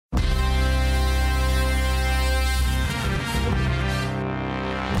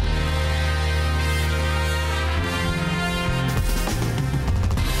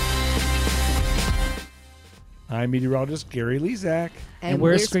I'm meteorologist Gary Lezak. And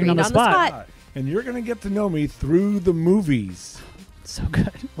we're Screened on the Spot. And you're going to get to know me through the movies. So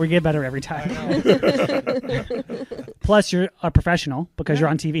good. We get better every time. Plus, you're a professional because you're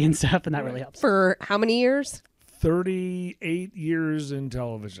on TV and stuff, and that really helps. For how many years? 38 years in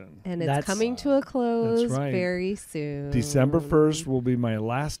television. And it's coming to a close right. very soon. December 1st will be my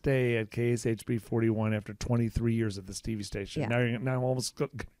last day at KSHB 41 after 23 years at this TV station. Yeah. Now I'm almost going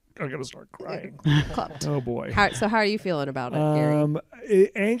to start crying. Oh, boy. So how are you feeling about it, Gary?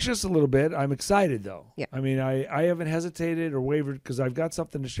 Anxious a little bit. I'm excited, though. Yeah. I mean, I haven't hesitated or wavered because I've got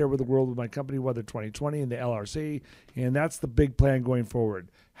something to share with the world with my company, Weather 2020 and the LRC, and that's the big plan going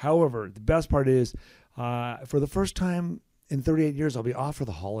forward. However, the best part is for the first time in 38 years, I'll be off for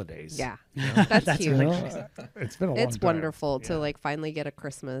the holidays. Yeah, that's huge. It's been a long time. It's wonderful to like finally get a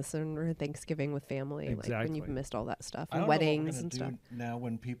Christmas and Thanksgiving with family, Exactly. like when you've missed all that stuff, I and don't know what weddings we're and gonna stuff. do now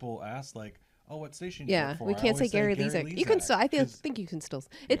when people ask like, "Oh, what station?" Yeah, you work for? we I can't say always Gary Lezak. You can still. I think you can still.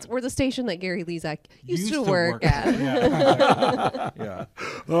 We're the station that Gary Lezak used to work at. Yeah.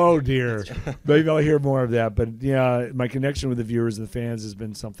 Oh dear. Maybe I'll hear more of that. But yeah, my connection with the viewers and the fans has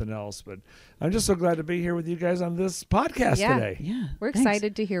been something else. But I'm just so glad to be here with you guys on this podcast today. Yeah, We're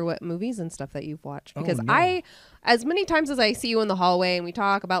excited to hear what movies and stuff that you've watched because no. as many times as I see you in the hallway and we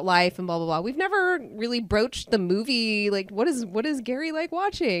talk about life and blah blah blah, we've never really broached the movie. Like, what is Gary like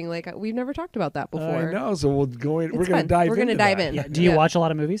watching? Like, we've never talked about that before. I know. So we're going to fun. dive. We're going to dive in. Yeah. Do you watch a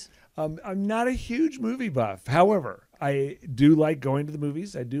lot of movies? I'm not a huge movie buff. However, I do like going to the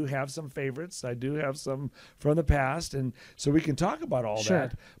movies. I do have some favorites. I do have some from the past, and so we can talk about all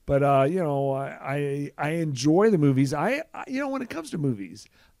that. But I enjoy the movies. I when it comes to movies,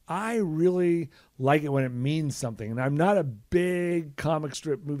 I really like it when it means something. And I'm not a big comic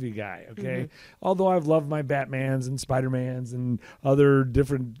strip movie guy, okay? Although I've loved my Batmans and Spider-Mans and other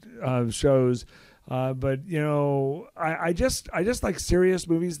different shows. But I just like serious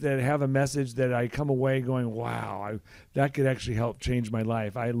movies that have a message that I come away going, wow, that could actually help change my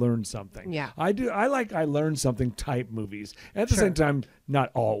life. I learned something. Yeah. I do. I learned something type movies. At the same time,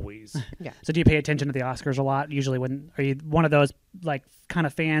 not always. Yeah. So do you pay attention to the Oscars a lot? Usually are you one of those like kind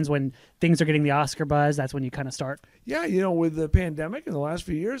of fans when things are getting the Oscar buzz, that's when you kind of start? Yeah, with the pandemic in the last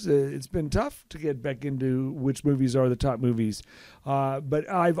few years, it's been tough to get back into which movies are the top movies. But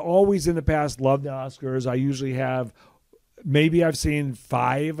I've always in the past loved the Oscars. I usually have, maybe I've seen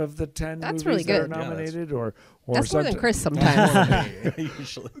 5 of the 10 That's movies really that are good. nominated. Or That's more than Chris sometimes.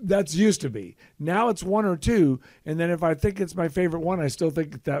 Usually. That's used to be. Now it's 1 or 2, and then if I think it's my favorite one, I still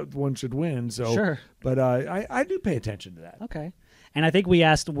think that one should win. So, Sure. But I do pay attention to that. Okay. And I think we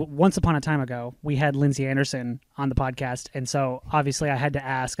asked once upon a time ago, we had Lindsay Anderson on the podcast. And so obviously I had to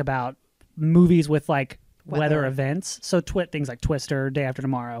ask about movies with like weather events. So things like Twister, Day After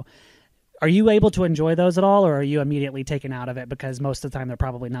Tomorrow. Are you able to enjoy those at all, or are you immediately taken out of it because most of the time they're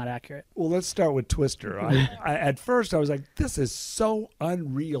probably not accurate? Well, let's start with Twister. At first, I was like, this is so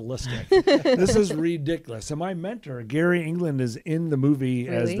unrealistic. This is ridiculous. And my mentor, Gary England, is in the movie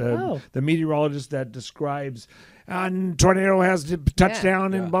as the meteorologist that describes tornado has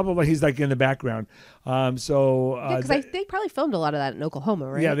touchdown and blah, blah, blah. He's like in the background. Because they probably filmed a lot of that in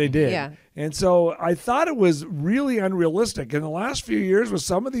Oklahoma, right? Yeah, they did. Yeah. And so I thought it was really unrealistic. In the last few years, with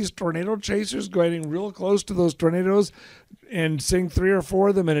some of these tornado chasers going real close to those tornadoes and seeing 3 or 4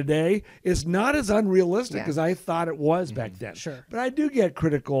 of them in a day, it's not as unrealistic as I thought it was back then. Sure. But I do get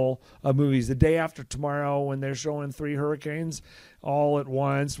critical of movies. The Day After Tomorrow, when they're showing 3 hurricanes all at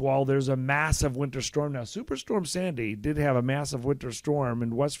once while there's a massive winter storm. Now, Superstorm Sandy did have a massive winter storm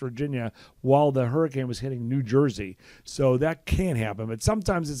in West Virginia while the hurricane was hitting New Jersey. So that can happen, but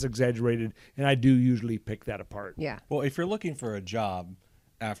sometimes it's exaggerated, and I do usually pick that apart. Yeah. Well, if you're looking for a job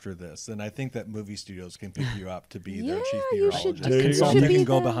after this, then I think that movie studios can pick you up to be their chief meteorologist. You can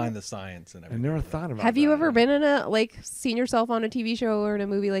go behind the science and I everything. never thought about that. Have you ever been in seen yourself on a TV show or in a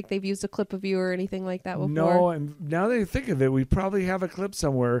movie, like they've used a clip of you or anything like that before? No, and now that you think of it, we probably have a clip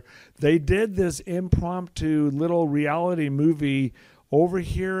somewhere. They did this impromptu little reality movie over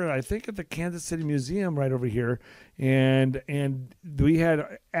here, I think at the Kansas City Museum right over here, and we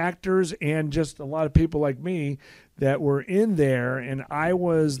had actors and just a lot of people like me that were in there, and I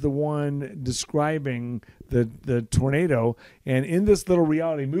was the one describing the tornado. And in this little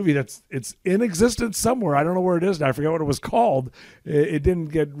reality movie it's in existence somewhere, I don't know where it is now, I forget what it was called. It didn't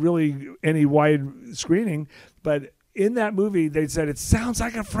get really any wide screening, but in that movie, they said, it sounds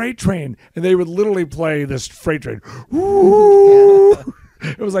like a freight train. And they would literally play this freight train. Woo!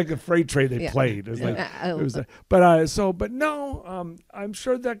 It was like a freight train they Yeah. played. It was like, Yeah. it was, but no, I'm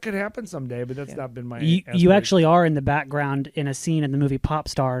sure that could happen someday, but that's not been my. You aspiration. actually are in the background in a scene in the movie Pop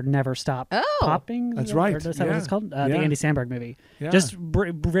Star Never Stop Oh. Popping. That's Or right. is that what it's Yeah. called? The Yeah. Andy Samberg movie. Yeah. Just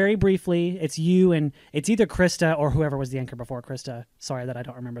very briefly, it's you and it's either Krista or whoever was the anchor before Krista. Sorry that I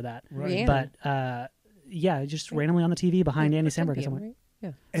don't remember that. Right. But yeah, just randomly on the TV behind Andy Samberg or something. Right?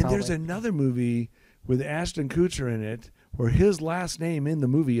 Yeah. And there's Probably. another movie with Ashton Kutcher in it where his last name in the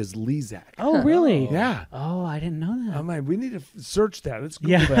movie is Lezak. Oh, really? Yeah. Oh, I didn't know that. I'm like, we need to search that. Let's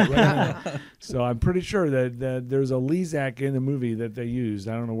Google Yeah. that right now. So I'm pretty sure that there's a Lezak in the movie that they used.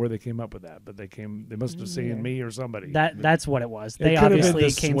 I don't know where they came up with that, but they must have seen me or somebody. That's what it was. It They could have been obviously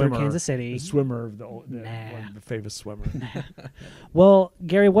the came swimmer, through Kansas City. The swimmer, the Nah. famous swimmer. Well,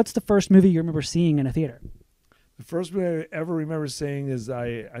 Gary, what's the first movie you remember seeing in a theater? The first movie I ever remember seeing is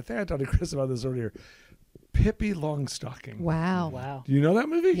I think I talked to Chris about this earlier. Pippi Longstocking. Wow. Wow. Do you know that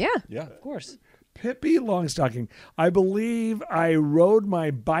movie? Yeah. Yeah. Of course. Pippi Longstocking. I believe I rode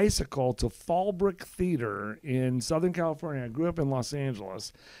my bicycle to Fallbrook Theater in Southern California. I grew up in Los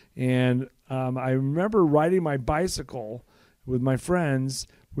Angeles. And I remember riding my bicycle with my friends.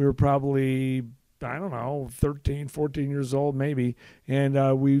 We were probably, I don't know, 13, 14 years old maybe.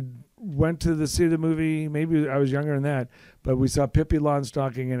 And we went to see the movie. Maybe I was younger than that. But we saw Pippi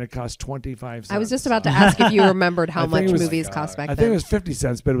Longstocking, and it cost 25 cents. I was just about to ask if you remembered how I think much it was- movies cost back I then. think it was 50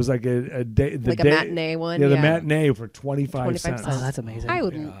 cents, but it was like a day. Like a matinee one, Yeah, the yeah. matinee for 25 25 cents. Oh, that's amazing. I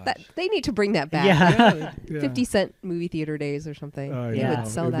would. They need to bring that back. Yeah. Yeah. 50-cent movie theater days or something. Oh, They yeah. would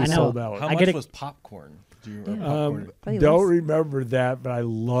sell It'd be that. I know. sold out. How I much get it- was popcorn? Do you remember popcorn? Probably Don't less. remember that, but I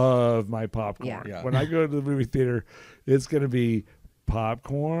love my popcorn. Yeah. Yeah. When I go to the movie theater, it's going to be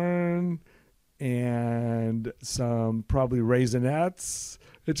popcorn and some probably Raisinets.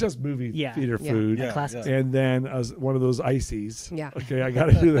 It's just movie Yeah. theater Yeah. food. Yeah, classics. yeah. And then one of those ices. Yeah. Okay, I got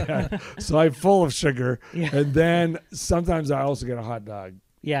to do that. So I'm full of sugar. Yeah. And then sometimes I also get a hot dog.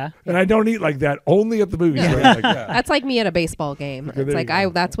 Yeah. And I don't eat like that, only at the movies. Yeah. Right? Like that. That's like me at a baseball game. Okay, It's there like you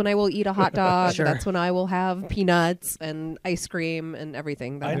go. that's when I will eat a hot dog. Sure. That's when I will have peanuts and ice cream and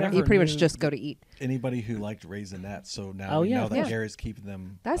everything. I never You pretty much knew- just go to eat. Anybody who liked Raisinets, so now Oh, we yeah, know of that course. Gary's keeping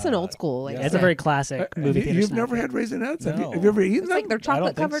them. That's an old school. Like yeah. I It's a said. very classic movie theater You've snack. never had Raisinets? Have No. you ever eaten It's them? like they're I don't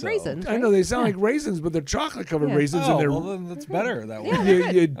think chocolate covered so. raisins. I Right? know they sound like raisins, but they're chocolate covered Yeah. raisins, and Oh, they're well, then that's better that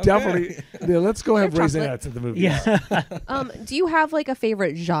way. you definitely. Yeah, let's go have They're chocolate. Raisinets at the movie. Yeah. Do you have like a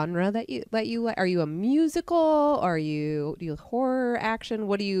favorite genre that you like? Are you a musical? Do you horror, action?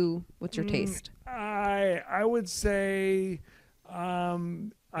 What's your taste? I would say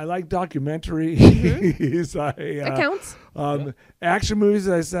I like documentaries. That counts. Action movies.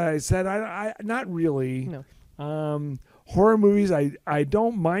 As I said, I not really. No. Horror movies. I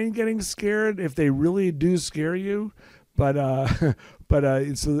don't mind getting scared if they really do scare you, but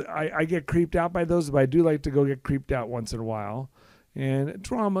so I get creeped out by those. But I do like to go get creeped out once in a while, and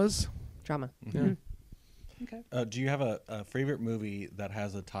dramas. Drama. Yeah. Do you have a favorite movie that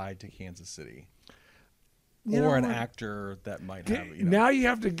has a tie to Kansas City? You Or know an what? actor that might have, Now you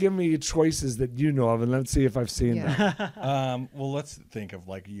have to give me choices that you know of, and let's see if I've seen Yeah. them. well, let's think of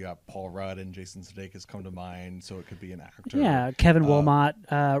like you have Paul Rudd and Jason Sudeikis come to mind, so it could be an actor. Yeah. Kevin Wilmot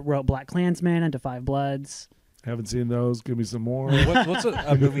wrote Black Klansman and To Five Bloods. Haven't seen those. Give me some more. What's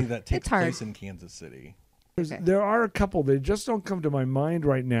a movie that takes It's hard. place in Kansas City? Okay. There are a couple. They just don't come to my mind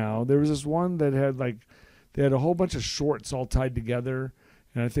right now. There was this one that had they had a whole bunch of shorts all tied together.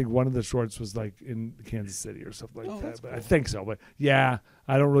 And I think one of the shorts was like in Kansas City or something like that. that's But I cool. think so. But yeah,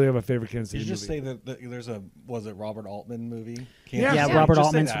 I don't really have a favorite Kansas City Did you just movie. say that there's was it Robert Altman movie? Yeah. Yeah, Yeah, Robert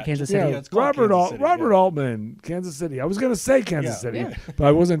just say Altman's that. from Kansas Just- City. Yeah, it's called Robert Kansas City, Robert yeah. Altman, Kansas City. I was going to say Kansas Yeah. City, Yeah. but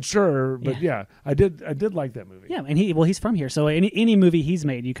I wasn't sure. But yeah, I did like that movie. Yeah, and he's from here, so any movie he's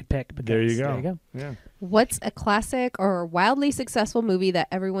made you could pick. Because, There you go. There you go. Yeah. What's a classic or wildly successful movie that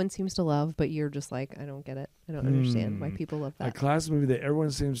everyone seems to love, but you're just like, I don't get it. I don't understand why people love A that. classic movie that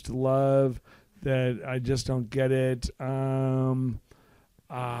everyone seems to love that I just don't get it.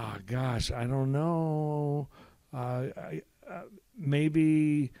 Gosh, I don't know.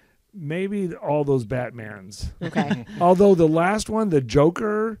 Maybe all those Batmans. Okay. Although the last one, the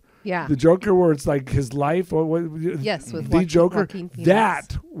Joker, Yeah. the Joker, where it's like his life, or what? Yes, with the Joaquin- Joker. Joaquin Phoenix.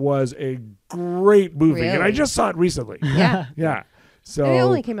 That was a great movie, and I Really? just saw it recently. Yeah. Yeah. So And it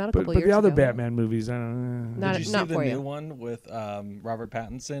only came out a but, couple but years the other ago. Batman movies, I don't know. Not- Did you not see the for new you. one with Robert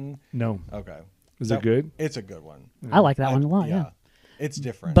Pattinson? No. Okay. Is it good? It's a good one. I like that one a lot. Yeah. It's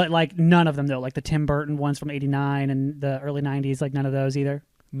different. But like none of them though, like the Tim Burton ones from '89 and the early '90s, like none of those either.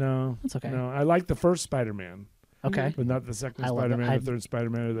 No. That's okay. No, I like the first Spider-Man. Okay. but not the second I love it. Spider-Man, the third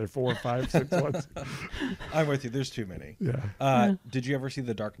Spider-Man, or there are 4, 5, 6 ones. I'm with you. There's too many. Yeah. Did you ever see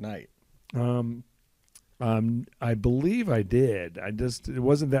The Dark Knight? I believe I did. It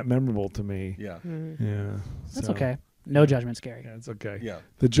wasn't that memorable to me. Yeah. Yeah. That's so, okay. No judgment, Scary. Yeah, it's okay. Yeah.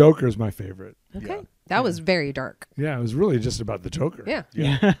 The Joker is my favorite. Okay. Yeah. That was very dark. Yeah, it was really just about the Joker. Yeah.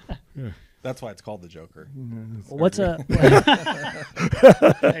 Yeah. Yeah. That's why it's called The Joker. What's a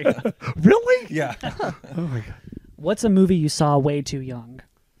Really? Yeah. Oh my God. What's a movie you saw way too young?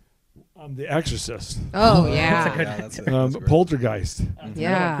 The Exorcist. Oh, That's yeah. a good That's it. Um, That's great. Poltergeist.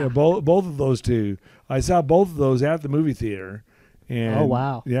 Yeah. Yeah, both of those two. I saw both of those at the movie theater. And Oh,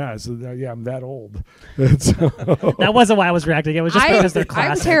 wow. Yeah, so I'm that old. And so- That wasn't why I was reacting. It was just because they're I'm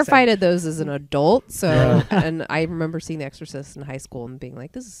classics. terrified of those as an adult. So, Yeah. and I remember seeing The Exorcist in high school and being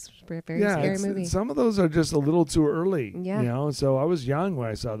like, "This is a very yeah, scary movie." some of those are just a little too early. Yeah. You know, so I was young when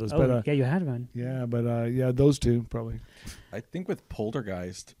I saw those. Oh, but yeah, you had one. yeah, those two probably. I think with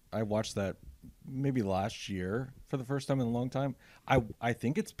Poltergeist, I watched that maybe last year for the first time in a long time. I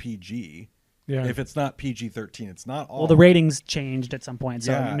think it's PG. Yeah. If it's not PG-13, it's not all. Well, the ratings changed at some point,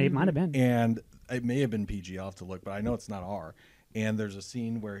 so Yeah. it might have been. And it may have been PG. I'll have to look, but I know it's not R. And there's a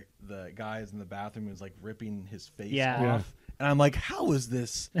scene where the guy is in the bathroom and is like ripping his face Yeah. off. Yeah. And I'm like, how is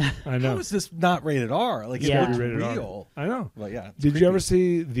this? I know. How is this not rated R? Like, Yeah. it looks Rated R. real. I know. But yeah. it's Did you creepy. ever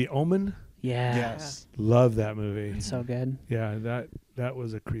see The Omen? Yeah. Yes. Love that movie. So good. Yeah, that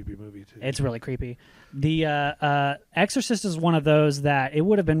was a creepy movie too. It's really creepy. The Exorcist is one of those that it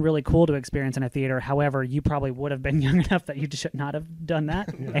would have been really cool to experience in a theater. However, you probably would have been young enough that you should not have done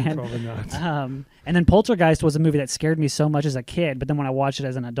that. Yeah, probably not. And then Poltergeist was a movie that scared me so much as a kid, but then when I watched it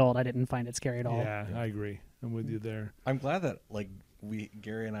as an adult, I didn't find it scary at all. Yeah, I agree. I'm with you there. I'm glad that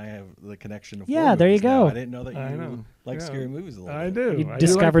Gary and I have the connection of Yeah, horror there you movies now. go. I didn't know that I you know. like Yeah. scary movies a little I bit. do. You I do like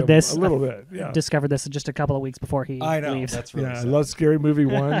discovered them this a little bit. Yeah. Discovered this just a couple of weeks before he I know. leaves. That's really Yeah, I sad. love Scary Movie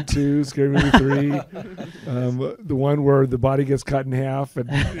 1, 2, Scary Movie 3. The one where the body gets cut in half,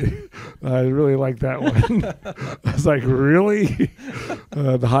 and I really like that one. I was like, really?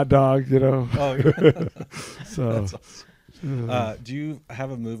 The hot dog, you know. Oh, yeah. So That's awesome. Do you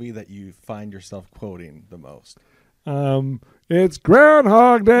have a movie that you find yourself quoting the most? it's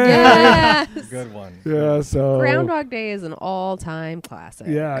Groundhog Day. Yes. Good one. Yeah. So Groundhog Day is an all-time classic.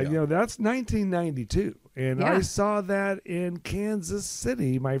 Yeah, Yeah. you know, that's 1992. And I Yeah. saw that in Kansas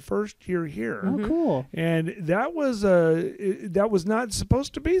City my first year here. Oh, cool. And that was not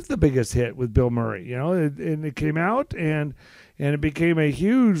supposed to be the biggest hit with Bill Murray, you know, and it came out and it became a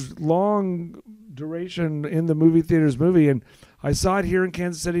huge long duration in the movie theaters movie. And I saw it here in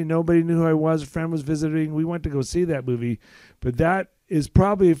Kansas City. Nobody knew who I was. A friend was visiting. We went to go see that movie. But that is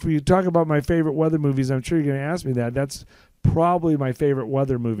probably, if you talk about my favorite weather movies, I'm sure you're going to ask me that. That's probably my favorite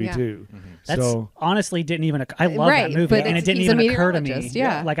weather movie Yeah. too. That's So honestly didn't even. I love Right, that movie, but and it didn't he's a even occur to me. meteorologist,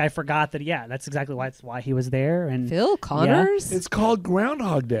 yeah. Like I forgot that. Yeah, that's exactly why he was there. And Phil Connors. it's called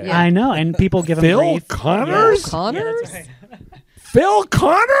Groundhog Day. Yeah. I know, and people give him Phil grief. Connors? Yeah. Connors. Yeah, that's right. Phil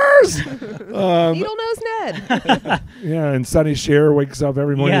Connors. Needle Nose Ned. Yeah, and Sonny Cher wakes up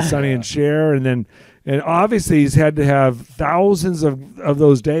every morning. Yeah. Sonny and Cher, and obviously he's had to have thousands of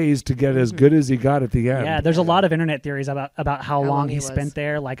those days to get as good as he got at the end. Yeah, there's a lot of internet theories about how long he was. spent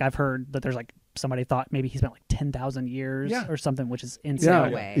there. Like I've heard that there's like somebody thought maybe he spent like 10,000 years Yeah. or something, which is insane. Yeah,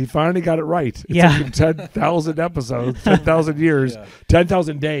 No way. he finally got it right. It Yeah. took him 10,000 episodes, 10,000 years, Yeah.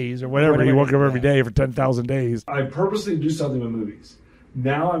 10,000 days, or whatever. He Whatever. woke up every day for 10,000 days. I purposely do something with movies.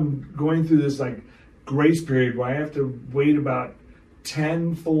 Now I'm going through this like grace period where I have to wait about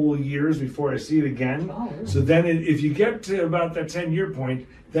 10 full years before I see it again. Oh, really? So then if you get to about that 10-year point,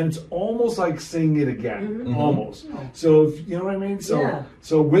 then it's almost like seeing it again. Almost. So if, you know what I mean? So Yeah.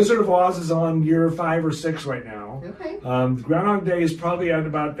 so Wizard of Oz is on year 5 or 6 right now. Okay. Groundhog Day is probably at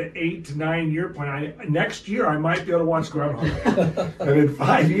about the 8 to 9 year point. Next year, I might be able to watch Groundhog Day. And in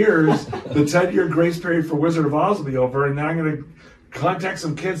 5 years, the 10-year grace period for Wizard of Oz will be over, and then I'm going to contact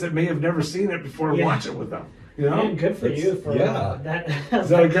some kids that may have never seen it before and Yeah. watch it with them. You know? good for you for yeah. that. Is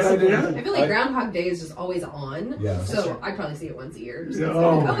that a good idea? I feel like Groundhog Day is just always on. Yeah. So I'd probably see it once a year. Just Yeah, it's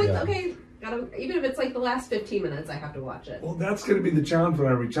oh like, my it's God. okay. Even if it's like the last 15 minutes, I have to watch it. Well, that's going to be the challenge when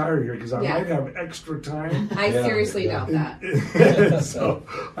I retire here because I Yeah. might have extra time. I Yeah, seriously yeah. doubt that. So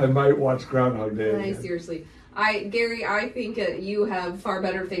I might watch Groundhog Day. I again. seriously. Gary, I think you have far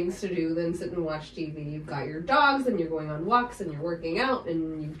better things to do than sit and watch TV. You've got your dogs, and you're going on walks, and you're working out,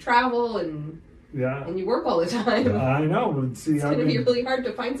 and you travel, and Yeah. you work all the time. I know. But see, It's going to be really hard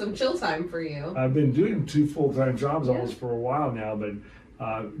to find some chill time for you. I've been doing 2 full-time jobs almost for a while now, but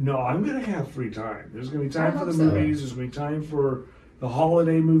no, I'm going to have free time. There's going to be time I for the hope so. movies. There's going to be time for the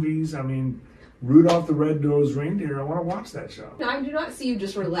holiday movies. I mean, Rudolph the Red-Nosed Reindeer. I want to watch that show. No, I do not see you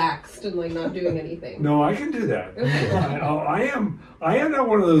just relaxed and like not doing anything. No, I can do that. I am not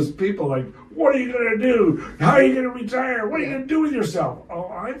one of those people like, what are you going to do? How are you going to retire? What are you going to do with yourself? Oh,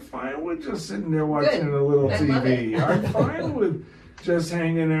 I'm fine with just sitting there watching a little I love TV. I'm fine with just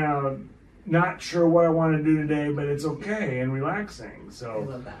hanging out, not sure what I want to do today, but it's okay and relaxing. I So,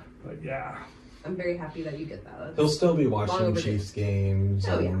 love that. but yeah. I'm very happy that you get that. He'll still be Long watching overdue. Chiefs games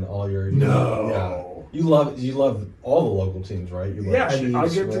Oh, and all your. No. You love all the local teams, right? You love Yeah, Chiefs, I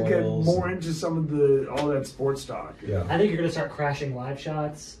get to get Royals, more into some of all that sports talk. Yeah. I think you're gonna start crashing live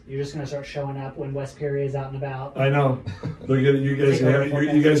shots. You're just gonna start showing up when Wes Perry is out and about. I know. You guys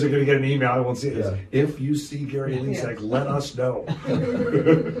are going to get an email. I won't see it. Yeah. If you see Gary Lesek, let us know.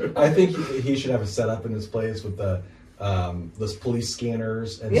 I think he should have a setup in his place with those police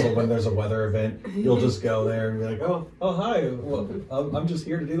scanners, and so when there's a weather event, you'll just go there and be like, oh hi, well, I'm just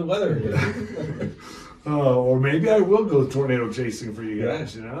here to do the weather. You know? Or maybe I will go tornado chasing for you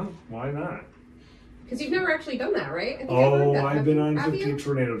guys. You know, why not? Because you've never actually done that, right? I think I've heard that. I've been on Have 50 you?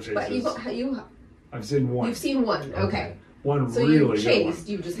 tornado chases. But I've seen one. you've seen one. Okay. One So really you good chased, one.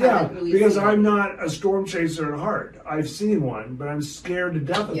 you just Yeah, haven't really because seen I'm one. not a storm chaser at heart. I've seen one, but I'm scared to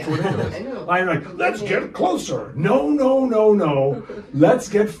death of Yeah, tornadoes. I know. I'm like, let's get closer. No. Let's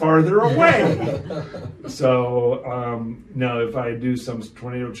get farther away. So, no, if I do some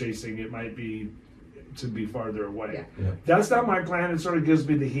tornado chasing, it might be to be farther away. Yeah. That's not my plan. It sort of gives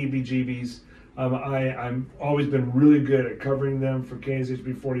me the heebie-jeebies. I'm always been really good at covering them for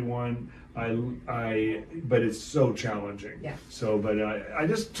KSHB 41. But it's so challenging. Yeah. So, but I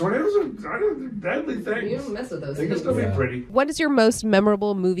just tornadoes are deadly things. You don't mess with those I think it's things. gonna be Yeah. pretty. What is your most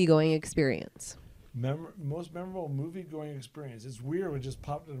memorable movie-going experience? Most memorable movie going experience. It's weird. It just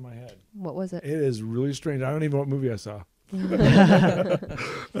popped into my head. What was it? It is really strange. I don't even know what movie I saw.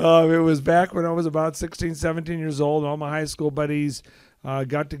 It was back when I was about 16, 17 years old. All my high school buddies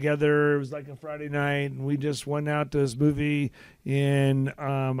got together. It was like a Friday night, and we just went out to this movie in,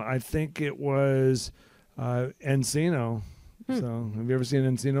 I think it was Encino. So, have you ever seen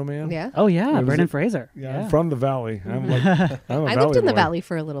Encino Man? Yeah. Oh yeah, was Brendan it- Fraser. Yeah, I'm from the Valley. I'm a I Valley lived in the boy. Valley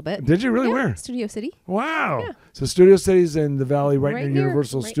for a little bit. Did you really? Yeah, Where? Studio City. Wow. Yeah. So Studio City's in the Valley, right near near-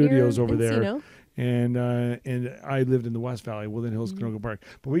 Universal right Studios near over there. Encino. And I lived in the West Valley, Woodland Hills, Canoga Park.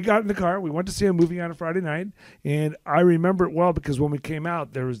 But we got in the car. We went to see a movie on a Friday night, and I remember it well because when we came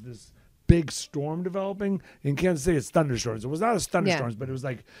out, there was this big storm developing in Kansas City. It's thunderstorms. It was not as thunderstorms, but it was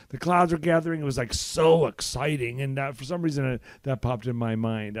like the clouds were gathering. It was like so exciting, and for some reason that popped in my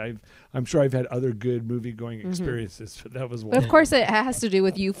mind. I'm sure I've had other good movie going experiences, but that was one. But of course, it has to do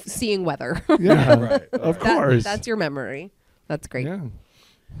with you seeing weather. Yeah, Right. of course. That's your memory. That's great. Yeah.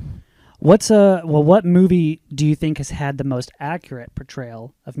 What movie do you think has had the most accurate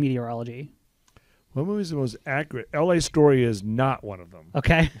portrayal of meteorology? What movie is the most accurate? L.A. Story is not one of them.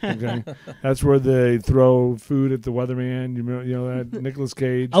 Okay. Okay, that's where they throw food at the weatherman. You know that Nicolas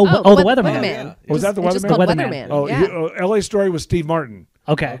Cage. The Weatherman. Weatherman. Was that the It's just Weatherman? called The Weatherman. Weatherman. Oh, yeah. L.A. Story was Steve Martin.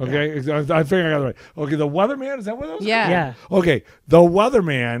 Okay. Okay, I figured I got it right. Okay, the Weatherman, is that what that was? Yeah. Yeah. Okay, the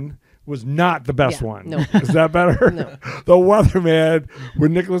Weatherman was not the best Yeah, one. no. Is that better? No. The Weatherman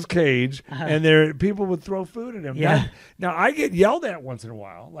with Nicolas Cage, and people would throw food at him. Yeah. Now I get yelled at once in a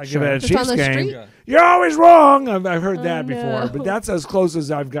while, like Sure. if at a Just on Chiefs the game. street? Yeah. You're always wrong. I've heard that no. before, but that's as close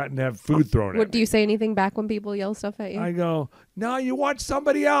as I've gotten to have food thrown at What me. do you say anything back when people yell stuff at you? I go, no, you watch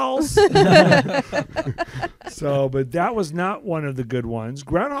somebody else. So, but that was not one of the good ones.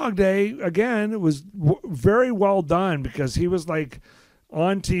 Groundhog Day, again, it was very well done because he was like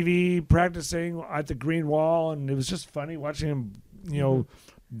on TV practicing at the green wall, and it was just funny watching him,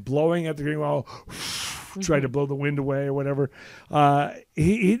 blowing at the green wall, try to blow the wind away or whatever.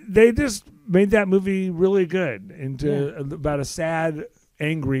 They just made that movie really good into about a sad,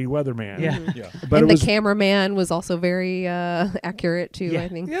 angry weatherman. Yeah. Yeah. But and it the was cameraman was also very accurate too. Yeah. I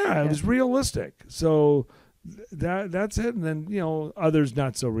think. Yeah, it was realistic. So that's it. And then others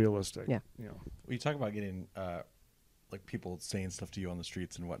not so realistic. Yeah. Well, you talk about getting like people saying stuff to you on the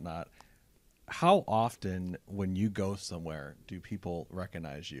streets and whatnot. How often, when you go somewhere, do people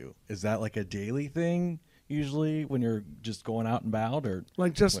recognize you? Is that like a daily thing usually when you're just going out and about, or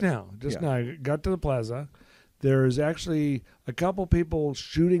Like just now. Now, I got to the plaza. There's actually a couple people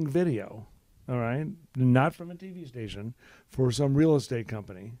shooting video. All right, not from a TV station, for some real estate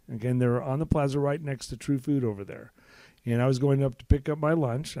company. Again, they're on the plaza right next to True Food over there. And I was going up to pick up my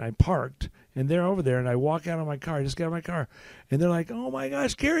lunch. And I parked, and they're over there, and I walk out of my car. I just get out of my car, and they're like, "Oh my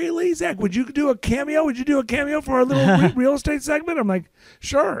gosh, Gary Lezak, would you do a cameo? Would you do a cameo for our little real estate segment?" I'm like,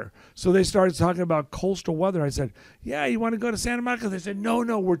 "Sure." So they started talking about coastal weather. I said, "Yeah, you want to go to Santa Monica?" They said, "No,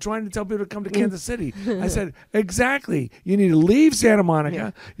 we're trying to tell people to come to Kansas City." I said, "Exactly. You need to leave Santa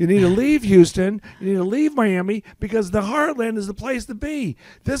Monica. You need to leave Houston. You need to leave Miami because the Heartland is the place to be.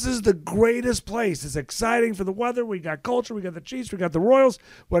 This is the greatest place. It's exciting for the weather. We got culture. We got the Chiefs. We got the Royals.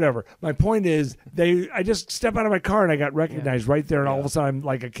 Whatever." My point is, I just step out of my car and I got recognized right there, and all of a sudden I'm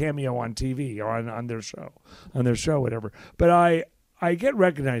like a cameo on TV or on their show, whatever. But I get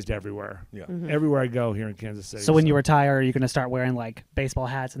recognized everywhere. Yeah. Everywhere I go here in Kansas City. So when you retire, are you going to start wearing like baseball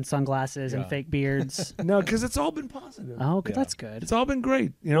hats and sunglasses and Yeah. fake beards? No, because it's all been positive. Oh, good. Yeah. That's good. It's all been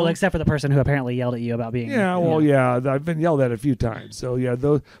great. You know, Well, except for the person who apparently yelled at you about being. yeah, well, yeah, I've been yelled at a few times. So yeah,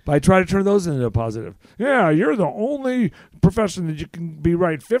 those. But I try to turn those into a positive. Yeah, you're the only profession that you can be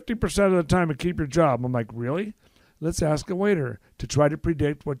right 50% of the time and keep your job. I'm like, really? Let's ask a waiter to try to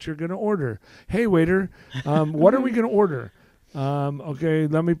predict what you're going to order. Hey, waiter, what are we going to order? Okay,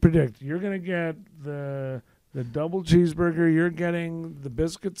 let me predict. You're going to get the double cheeseburger. You're getting the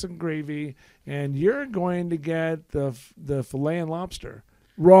biscuits and gravy, and you're going to get the filet and lobster.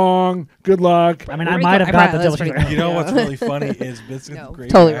 Wrong. Good luck. I mean, I might have got the double cheeseburger. You know what's really funny is biscuits No, and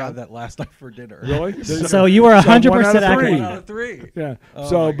gravy. totally I wrong. had that last night for dinner. Really? So you were 100% one out of accurate. three. 1 out of 3. Yeah.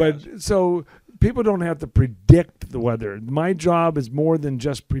 Oh my gosh. So people don't have to predict the weather. My job is more than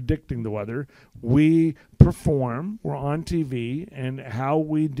just predicting the weather. We perform. We're on TV, and how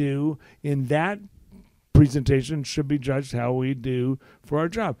we do in that presentation should be judged how we do for our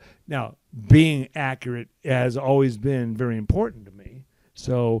job. Now, being accurate has always been very important to me.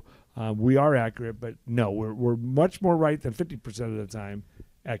 So we are accurate, but no, we're much more right than 50% of the time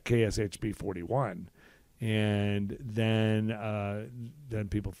at KSHB 41, and then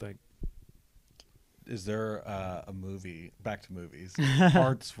people think. Is there a movie, back to movies,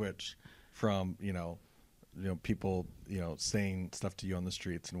 hard switch from, people, saying stuff to you on the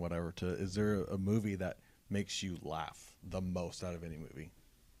streets and whatever, to, is there a movie that makes you laugh the most out of any movie?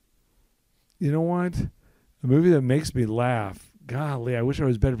 You know what? A movie that makes me laugh. Golly, I wish I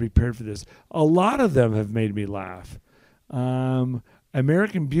was better prepared for this. A lot of them have made me laugh.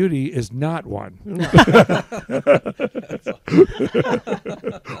 American Beauty is not one.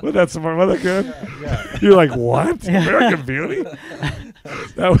 Well, that's some other good. Yeah. You're like, what? American Beauty?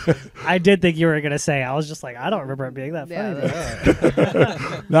 I did think you were going to say. I was just like, I don't remember it being that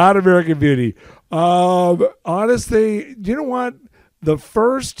funny. Not American Beauty. Honestly, you know what? The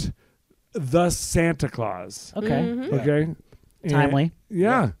first, The Santa Claus. Okay. Mm-hmm. Okay. And- Timely.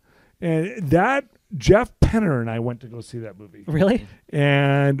 yeah. And that, Jeff Penner and I went to go see that movie. Really?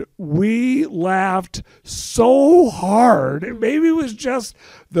 And we laughed so hard. Maybe it was just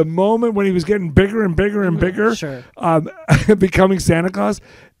the moment when he was getting bigger and bigger and bigger, Sure. becoming Santa Claus.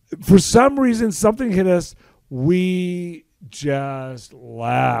 For some reason, something hit us. We just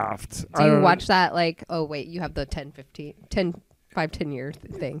laughed. Do you watch that like, oh wait, you have the 10 year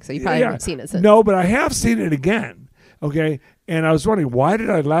thing, so you probably haven't seen it since. No, but I have seen it again. Okay, and I was wondering, why did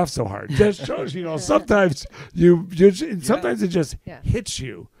I laugh so hard? Just shows, sometimes sometimes it just hits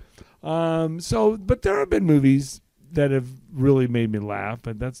you. But there have been movies that have really made me laugh,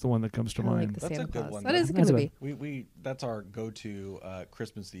 but that's the one that comes to I like mind. the That's Santa a good Claus. one, That though. is a good That's a movie. We that's our go-to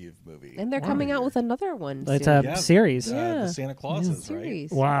Christmas Eve movie. And they're coming out with another one It's soon. a series. Yeah. The Santa Clauses, right?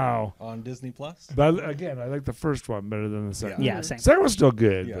 Series. Wow. On Disney Plus. But again, I like the first one better than the second. Yeah, same. Second one's still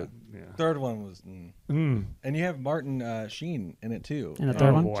good. Yeah. But, yeah. Third one was, Mm. and you have Martin Sheen in it too. In the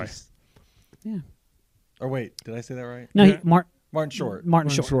third Oh, one? boy. Yeah. Or wait, did I say that right? No, Yeah. Martin Short. Martin Martin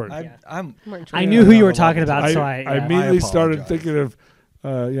Short. Short. Yeah. I'm Martin I Short. knew who you were Another talking one. about, so I I immediately I started apologize. thinking of,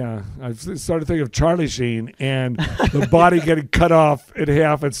 I started thinking of Charlie Sheen and the body getting cut off in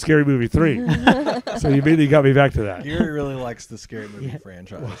half in Scary Movie 3. So you immediately got me back to that. Gary really likes the scary movie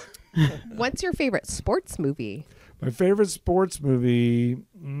franchise. What's your favorite sports movie? My favorite sports movie,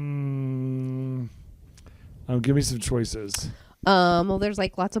 give me some choices. Well, there's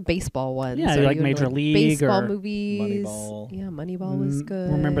like lots of baseball ones. Yeah, Are like you into, Major League baseball or movies. Moneyball. Yeah, Moneyball was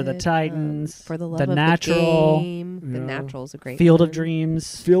good. Remember the Titans, For the Love The of the Natural. Game. The Yeah. Natural is a great Field one. of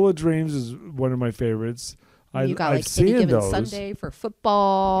Dreams. Field of Dreams is one of my favorites. You got I've like Any seen Given those. Sunday for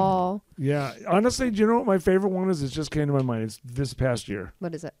football. Yeah, honestly, do you know what my favorite one is? It just came to my mind. It's this past year.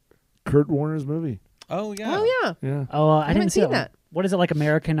 What is it? Kurt Warner's movie. Oh yeah. Oh yeah. Yeah, Oh, I haven't didn't see seen that. that. What is it, like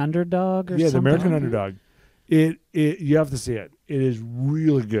American Underdog or yeah, something? the American Underdog. It you have to see it. It is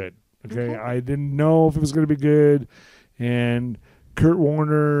really good. Okay, I didn't know if it was going to be good, and Kurt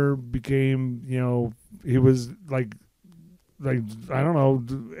Warner became, he was like like I don't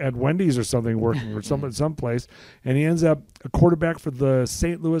know, at Wendy's or something working or someplace, and he ends up a quarterback for the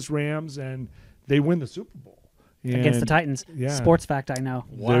St. Louis Rams, and they win the Super Bowl Against the Titans. Yeah. Sports fact I know.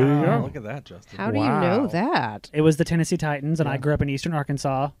 Wow. There you go. Look at that, Justin. How do you know Wow. that? It was the Tennessee Titans, and I Yeah. grew up in Eastern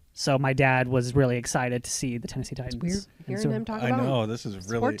Arkansas, so my dad was really excited to see the Tennessee Titans. Weird And hearing so them talk I about know this is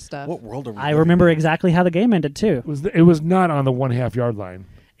really sports stuff. What world are we? I living remember in? exactly how the game ended too. It was not on the 1/2 yard line.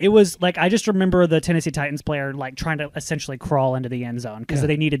 It was like I just remember the Tennessee Titans player like trying to essentially crawl into the end zone because Yeah.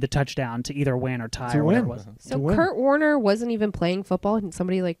 they needed the touchdown to either win or tie To or whatever it win. was. So to win. Kurt Warner wasn't even playing football, and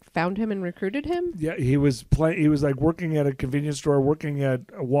somebody like found him and recruited him. Yeah, he was He was like working at a convenience store, working at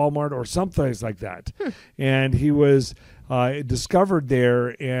a Walmart or someplace like that, and he was discovered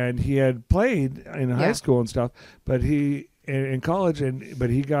there. And he had played in high Yeah. school and stuff, but he in college,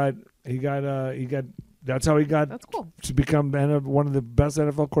 but he got. That's how he got That's cool. to become one of the best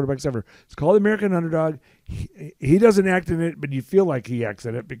NFL quarterbacks ever. It's called American Underdog. He doesn't act in it, but you feel like he acts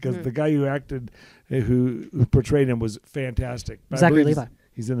in it because the guy who portrayed him was fantastic. But I Zachary believe Levi.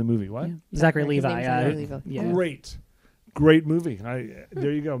 He's in the movie. What? Yeah. Zachary His Levi. name's Zachary Levi. Yeah. Great movie.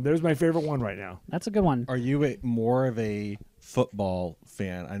 There you go. There's my favorite one right now. That's a good one. Are you more of a football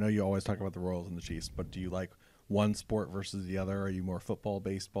fan? I know you always talk about the Royals and the Chiefs, but do you like one sport versus the other? Are you more football,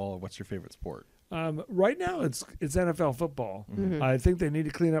 baseball, or what's your favorite sport? Right now, it's NFL football. I think they need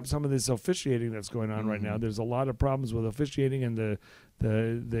to clean up some of this officiating that's going on right now. There's a lot of problems with officiating and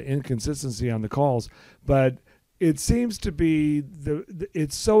the inconsistency on the calls, but it seems to be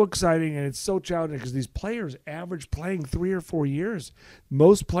it's so exciting and it's so challenging because these players average playing 3 or 4 years.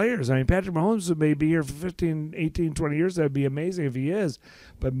 Most players, I mean, Patrick Mahomes may be here for 15, 18, 20 years. That'd be amazing if he is.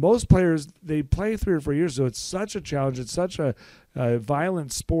 But most players, they play 3 or 4 years, so it's such a challenge. It's such a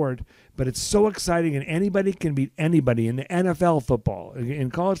violent sport, but it's so exciting, and anybody can beat anybody in the NFL football. In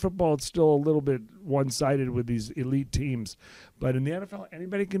college football, it's still a little bit one-sided with these elite teams, but in the NFL,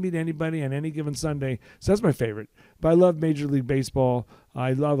 anybody can beat anybody on any given Sunday. So that's my favorite. But I love Major League Baseball.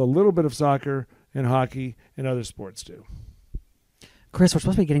 I love a little bit of soccer and hockey and other sports too. Chris, we're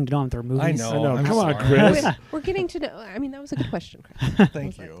supposed to be getting to know him through movies. I know. I know. I'm Come on, sorry. Chris. We're getting to know. I mean, that was a good question, Chris.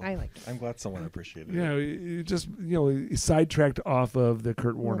 Thank you. I like it. I'm glad someone appreciated You it. know, you just sidetracked off of the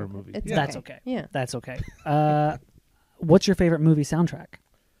Kurt Warner movie. It's That's okay. Yeah. That's okay. What's your favorite movie soundtrack?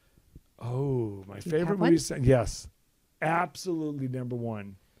 Oh, my you favorite have one? movie. Yes, absolutely number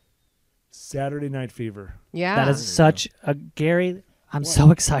one. Saturday Night Fever. Yeah. That is such a Gary. I'm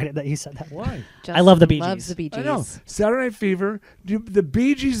so excited that you said that. Why? I love the Bee Loves Gees. the Bee Gees. I know. Saturday Night Fever. The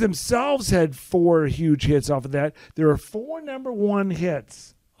Bee Gees themselves had 4 huge hits off of that. There are 4 number 1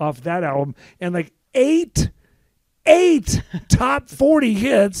 hits off that album, and like 8 top 40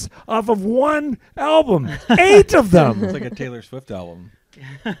 hits off of one album. 8 of them. It's like a Taylor Swift album.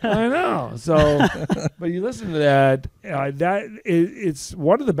 I know. So, but you listen to that. It's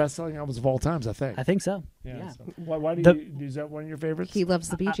one of the best-selling albums of all times, I think. I think so. Yeah. So why do The- you? Is that one of your favorites? He loves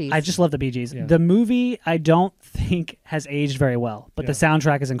the Bee Gees. I just love the Bee Gees. Yeah. The movie I don't think has aged very well, but the Yeah.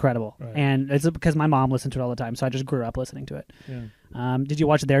 soundtrack is incredible, Right. and it's because my mom listened to it all the time, so I just grew up listening to it. Yeah. Did you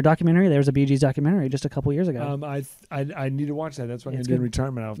watch their documentary? There was a Bee Gees documentary just a couple years ago. I need to watch that. That's what I'm It's going to do in good.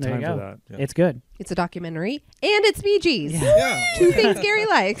 retirement. I'll have There you time for go. that. Yeah. It's good. It's a documentary, and it's Bee Gees. Yeah. 2 things Gary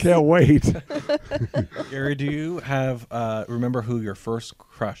likes. Can't wait. Gary, do you have remember who your first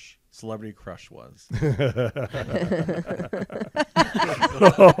celebrity crush was?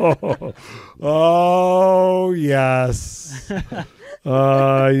 Oh yes. Do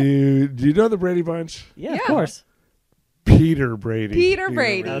you know the Brady Bunch? Yeah, of Yeah. course. Peter Brady. Peter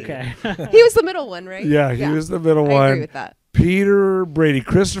Brady. Okay. He was the middle one, right? Yeah, he was the middle I one. agree with that. Peter Brady.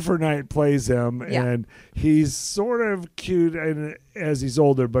 Christopher Knight plays him, Yeah. and he's sort of cute and as he's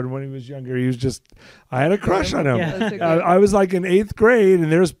older. But when he was younger, he was just. I had a crush on him. Yeah. That's a good- I was like in 8th grade,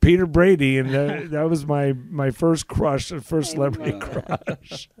 and there's Peter Brady, and that was my first crush, first celebrity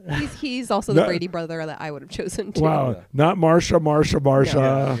crush. He's also the No. Brady brother that I would have chosen too. Wow, Yeah. not Marsha,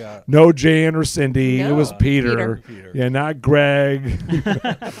 Yeah, yeah. no Jan or Cindy. It was No, Peter. Peter. Yeah, not Greg.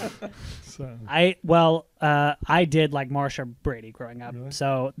 So. I did like Marsha Brady growing up, Really?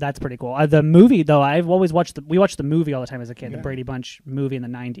 so that's pretty cool. The movie though, I've always watched. We watched the movie all the time as a kid, Yeah. the Brady Bunch movie in the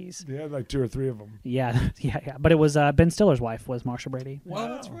 '90s. They had like 2 or 3 of them. Yeah, yeah. But it was Ben Stiller's wife was Marsha Brady. Well,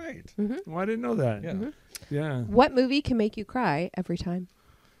 that's right. Well, I didn't know that. Yeah. Yeah. What movie can make you cry every time?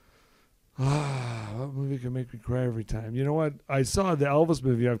 What movie can make me cry every time? You know what? I saw the Elvis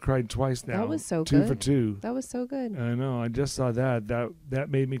movie. I've cried twice now. That was so 2 good. for 2. That was so good. I know. I just saw that. That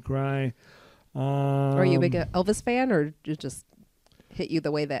made me cry. Are you a big Elvis fan, or it just hit you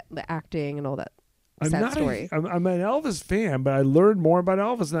the way that the acting and all that sad story? I'm an Elvis fan, but I learned more about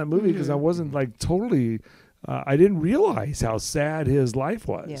Elvis in that movie because I wasn't like totally I didn't realize how sad his life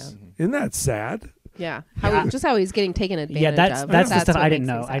was. Yeah. Isn't that sad? Yeah, how he's getting taken advantage Yeah, that's of. that's the stuff what I didn't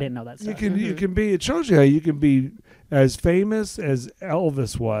makes me know. sad. I didn't know that You stuff. can be. It shows you how you can be as famous as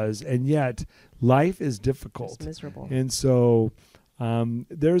Elvis was, and yet life is difficult. It's miserable. And so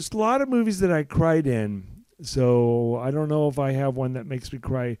there's a lot of movies that I cried in. So I don't know if I have one that makes me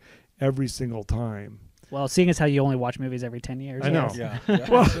cry every single time. Well, seeing as how you only watch movies every 10 years. I know. Yeah.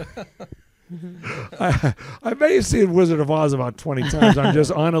 Well, I may have seen Wizard of Oz about 20 times. I'm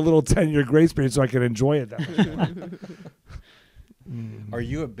just on a little 10-year grace period so I can enjoy it that much more. Are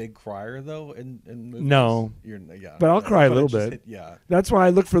you a big crier though in movies? No. Yeah. But I'll cry a But it little just bit. yeah. That's why I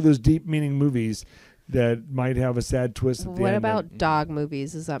look for those deep meaning movies that might have a sad twist at the What end. about dog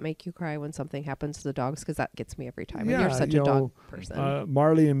movies? Does that make you cry when something happens to the dogs? Because that gets me every time. And Yeah, you're such you a know, dog person.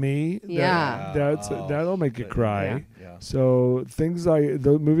 Marley and Me. Yeah. That'll make you good. cry. Yeah. So things like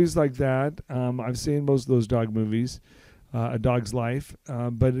the movies like that. I've seen most of those dog movies, A Dog's Life.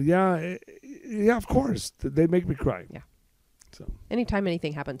 But yeah, of course they make me cry. Yeah. So Anytime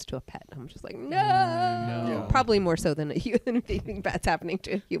anything happens to a pet, I'm just like, no. Yeah. Probably more so than anything bad's happening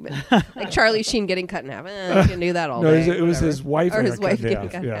to a human. Like Charlie Sheen getting cut in half. You can do that all no, day. it was whatever. his wife. Or that his got wife cut in getting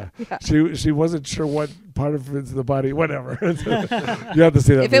half. cut in Yeah. half. Yeah. She wasn't sure what part of it's the body. Whatever. You have to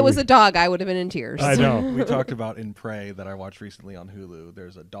see that. If it was a movie. dog, I would have been in tears. I know. We talked about in Prey that I watched recently on Hulu.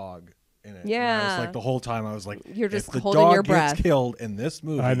 There's a dog in it. And I Yeah. was like the whole time I was like, You're if just the holding dog your gets breath. killed in this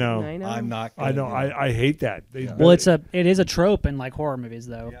movie, I know. I know. I'm not. I know. I hate that. Yeah. Well, it is a trope in like horror movies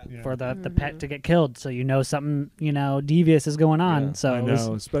though, Yeah. for the Mm-hmm. pet to get killed, so you know something devious is going on. Yeah. So I it was-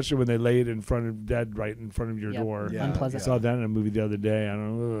 know, especially when they lay it in front of dead right in front of your Yep. door. Yeah. unpleasant. I saw that in a movie the other day. I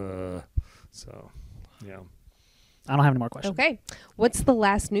don't know. So, yeah. I don't have any more questions. Okay. What's the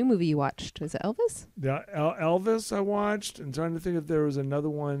last new movie you watched? Was it Elvis? The Elvis I watched. I'm trying to think if there was another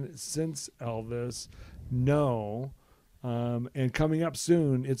one since Elvis. No. And coming up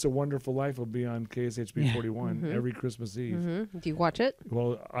soon, It's a Wonderful Life will be on KSHB 41 every Christmas Eve. Mm-hmm. Do you watch it?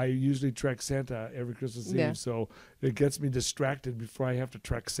 Well, I usually trek Santa every Christmas Yeah. Eve, so it gets me distracted before I have to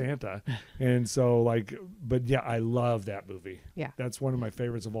trek Santa. And so, but yeah, I love that movie. Yeah. That's one of my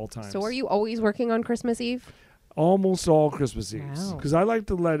favorites of all time. So are you always working on Christmas Eve? Almost all Christmas Eves, Wow. because I like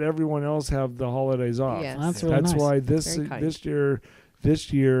to let everyone else have the holidays off. Yes. That's really That's nice. why Very kind.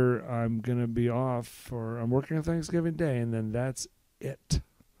 this year I'm gonna be off I'm working on Thanksgiving Day, and then that's it.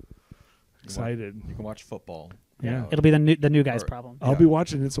 Excited. You can watch football. Yeah. It'll be the new guy's Or- problem. I'll Yeah. be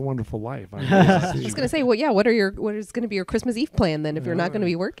watching It's a Wonderful Life. I'm I was gonna say, well, yeah. What is going to be your Christmas Eve plan then? If you're not going to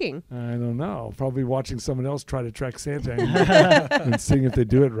be working, I don't know. Probably watching someone else try to track Santa and seeing if they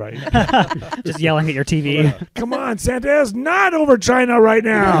do it right. Just yelling at your TV. Come on, Santa is not over China right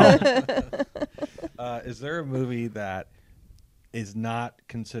now. Is there a movie that is not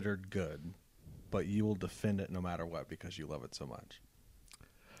considered good, but you will defend it no matter what because you love it so much?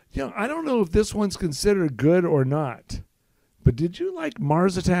 I don't know if this one's considered good or not. But did you like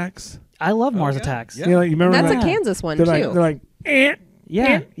Mars Attacks? I love Mars yeah. Attacks. Yeah. You remember that's that? a Kansas one They're too. like, eh.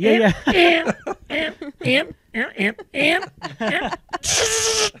 Yeah.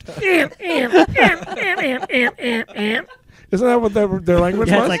 Isn't that what their language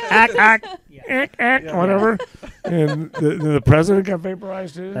Yeah, was? it's like act. Whatever. And the president got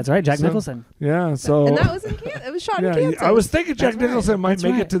vaporized too. That's right, Jack So- Nicholson. Yeah. So and that was in it was shot in yeah, Kansas. I was thinking Jack That's right. Nicholson might That's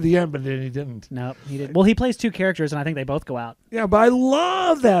make right. it to the end, but then he didn't. No, he did. Well, he plays two characters, and I think they both go out. Yeah, but I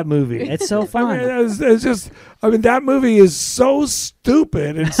love that movie. It's so I fun. mean, it's just. I mean, that movie is so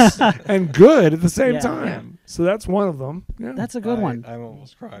stupid and good at the same Yeah. time. So that's one of them. Yeah. That's a good one. I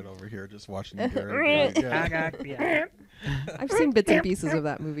almost cried over here just watching you do it. Yeah. Yeah. I've seen bits and pieces of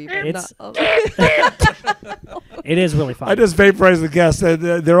that movie. But It's- not, It is really fun. I just vaporized the guests.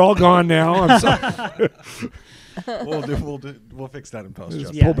 They're all gone now. I'm sorry. We'll fix that in post.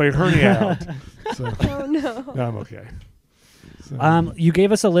 Just Justin. pulled my hernia out. So oh no. no, I'm okay. So, You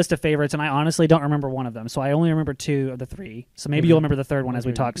gave us a list of favorites, and I honestly don't remember one of them. So I only remember two of the three. So maybe you'll remember the third one as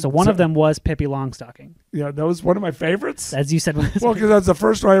we talk. So one of them was Pippi Longstocking, yeah, that was one of my favorites. as you said. Well, because that's the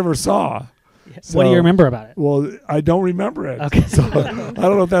first one I ever saw. What do you remember about it? Well, I don't remember it. Okay. So I don't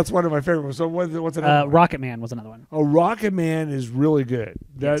know if that's one of my favorites. So what's another one? Rocket Man was another one. Oh, Rocket Man is really good.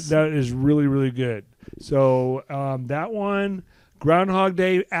 Yes. That is really, really good. So that one, Groundhog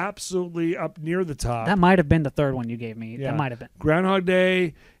Day, absolutely up near the top. That might have been the third one you gave me. Yeah. That might have been. Groundhog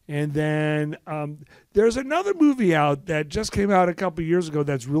Day, and then There's another movie out that just came out a couple years ago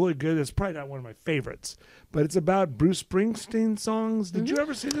that's really good. It's probably not one of my favorites, but it's about Bruce Springsteen songs. Did you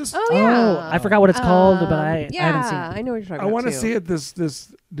ever see this? Oh yeah. Oh, I forgot what it's called, but I haven't seen it. I know what you're talking I about. want to too. see it this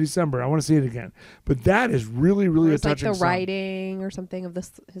December. I want to see it again. But that is really, really Or a it's like touching the song. writing or something of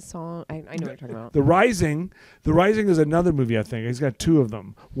his song. I know what you're talking about. The Rising is another movie, I think. He's got two of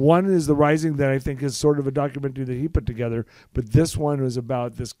them. One is The Rising that I think is sort of a documentary that he put together, but this one was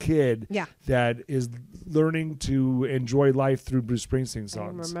about this kid Yeah. that is learning to enjoy life through Bruce Springsteen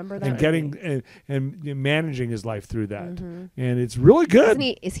songs. remember that and movie. getting and managing his life through that. And it's really good.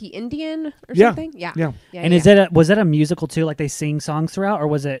 Is he Indian or Yeah. something? Yeah. Yeah. And is it was that a musical too? Like they sing songs throughout, or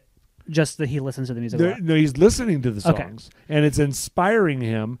was it just that he listens to the music? A lot? No, he's listening to the Okay. songs, and it's inspiring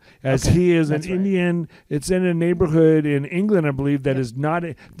him as he is That's an right. Indian. It's in a neighborhood in England, I believe, that is not.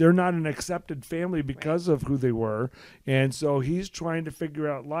 They're not an accepted family because of who they were, and so he's trying to figure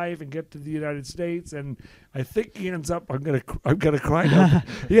out life and get to the United States. And I think he ends up. I'm gonna cry now.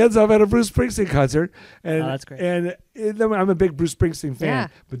 He ends up at a Bruce Springsteen concert, and that's great. And I'm a big Bruce Springsteen fan, Yeah.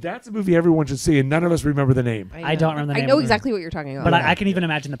 but that's a movie everyone should see, and none of us remember the name. I don't remember the I name know of it. exactly what you're talking about. But I can even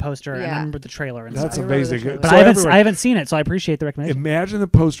imagine the poster and I Yeah. remember the trailer and That's stuff. I remember the amazing. trailer. But So I everyone- haven't seen it, so I appreciate the recommendation. Imagine the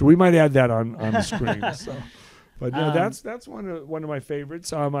poster. We might add that on the screen. So. But no, Um, that's one of my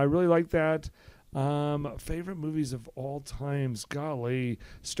favorites. I really like that. Favorite movies of all times. Golly,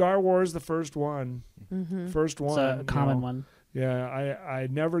 Star Wars, the first one. First one. It's a common you know. one. Yeah, I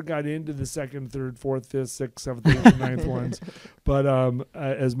never got into the second, third, fourth, fifth, sixth, seventh, eighth, and ninth ones, but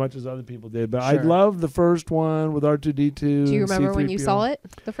as much as other people did. But I Sure. love the first one with R2D2. Do you remember when you saw it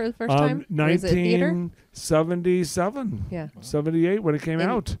for the first time? Was it theater? 1977. Yeah. 78 when it came And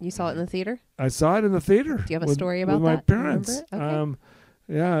out. You saw it in the theater? I saw it in the theater. Do you have a with- story about with my that? Do you remember parents? it? Okay.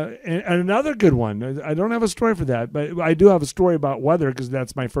 Yeah, and another good one. I don't have a story for that, but I do have a story about weather because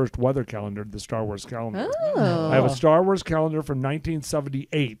that's my first weather calendar, the Star Wars calendar. Oh. I have a Star Wars calendar from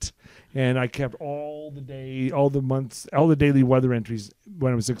 1978, and I kept all the months, all the daily weather entries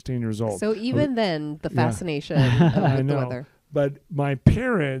when I was 16 years old. So even then, the Yeah. fascination I of the know. weather. But my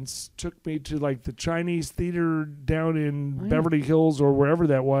parents took me to like the Chinese theater down in Beverly Hills or wherever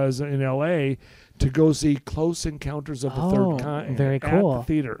that was in L.A. to go see Close Encounters of the Oh, Third Kind very at cool. the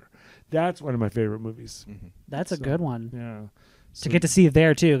theater. That's one of my favorite movies. That's a So, good one Yeah. to get to see it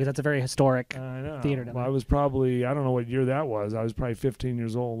there too, because that's a very historic. I know. theater down Well, I there. was probably, I don't know what year that was. I was probably 15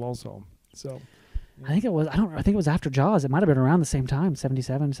 years old also. So I think it was. I think it was after Jaws. It might have been around the same time,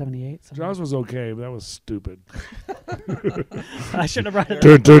 77, 78. something. Jaws was okay, but that was stupid. I should have brought it.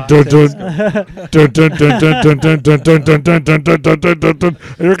 Dun, dun, dun, dun. Dun, dun, dun, dun, dun, dun, dun, dun, dun, dun, dun, dun, dun, dun, dun.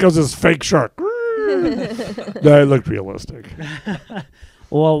 And here comes this fake shark. That looked realistic.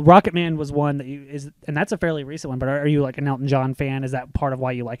 Well, Rocket Man was one that and that's a fairly recent one. But are you like an Elton John fan? Is that part of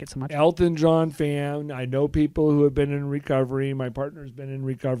why you like it so much? Elton John fan. I know people who have been in recovery. My partner's been in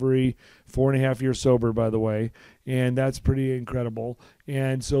recovery, 4.5 years sober, by the way, and that's pretty incredible.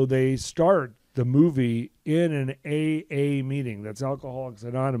 And so they start the movie in an AA meeting. That's Alcoholics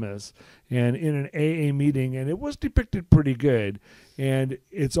Anonymous, and in an AA meeting, and it was depicted pretty good. And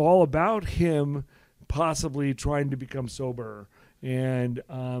it's all about him possibly trying to become sober, and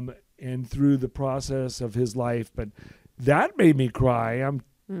through the process of his life. But that made me cry.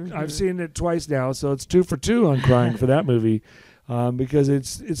 I've seen it twice now, so it's 2 for 2 on crying for that movie, because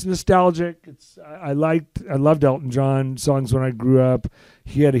it's nostalgic. I loved Elton John songs when I grew up.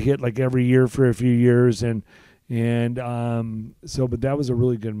 He had a hit like every year for a few years, but that was a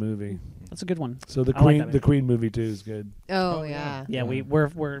really good movie. That's a good one. So the I like Queen that movie. the Queen movie too is good. Oh, yeah. Yeah, we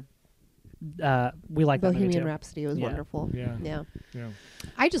like that movie Bohemian too. Rhapsody was Yeah. wonderful. Yeah. Yeah. Yeah.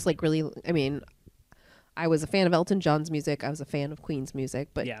 I just I was a fan of Elton John's music. I was a fan of Queen's music,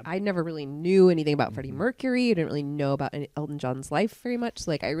 but Yeah. I never really knew anything about Freddie Mercury. I didn't really know about Elton John's life very much.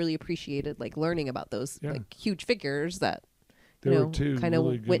 So, I really appreciated learning about those Yeah. huge figures that There you were know, two kind of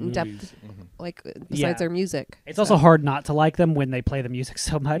really good went in movies. depth, besides Yeah. their music. It's also hard not to like them when they play the music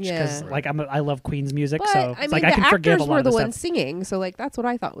so much because Yeah. I love Queen's music, But so I it's mean, like I the can forgive a actors lot were of the the ones stuff. singing, so that's what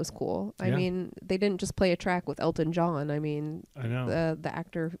I thought was cool. I Yeah. mean, they didn't just play a track with Elton John. I mean, I know. the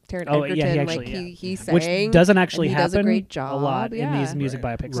actor Taron Oh, Egerton, yeah, he actually, yeah. he sang, Which doesn't actually and he happen does a great job. a lot in these yeah. music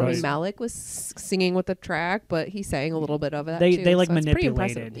Right. biopics. Right. Rami Malek was singing with the track, but he sang a little bit of it. They too, they like so it's pretty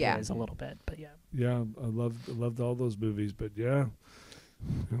impressive. manipulated Yeah, his a little bit, but yeah. Yeah, I loved all those movies, but yeah.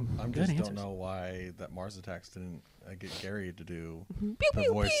 I Good just answers. don't know why that Mars Attacks didn't get Gary to do Pew, the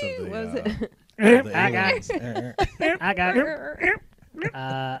pew, voice pew, of the, was it? of the I got aliens. I got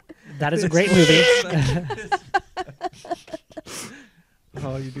that is a great movie.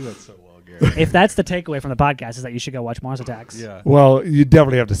 Oh, you do that so well, Gary. If that's the takeaway from the podcast, is that you should go watch Mars Attacks. Yeah. Well, you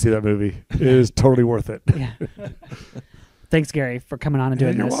definitely have to see that movie. It is totally worth it. Yeah. Thanks, Gary, for coming on and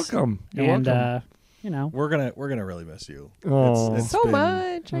doing You're this. welcome. You're And welcome. We're gonna really miss you. Oh. So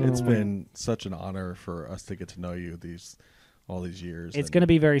much. It's been such an honor for us to get to know you all these years. It's and- going to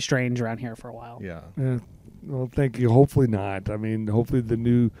be very strange around here for a while. Yeah. Well, thank you. Hopefully not. I mean, hopefully the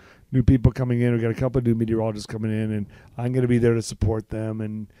new people coming in. We got a couple of new meteorologists coming in, and I'm going to be there to support them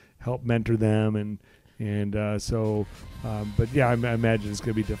and help mentor them, But yeah, I imagine it's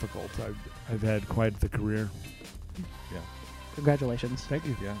going to be difficult. I've had quite the career. Congratulations. Thank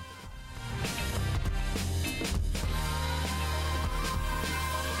you. Yeah.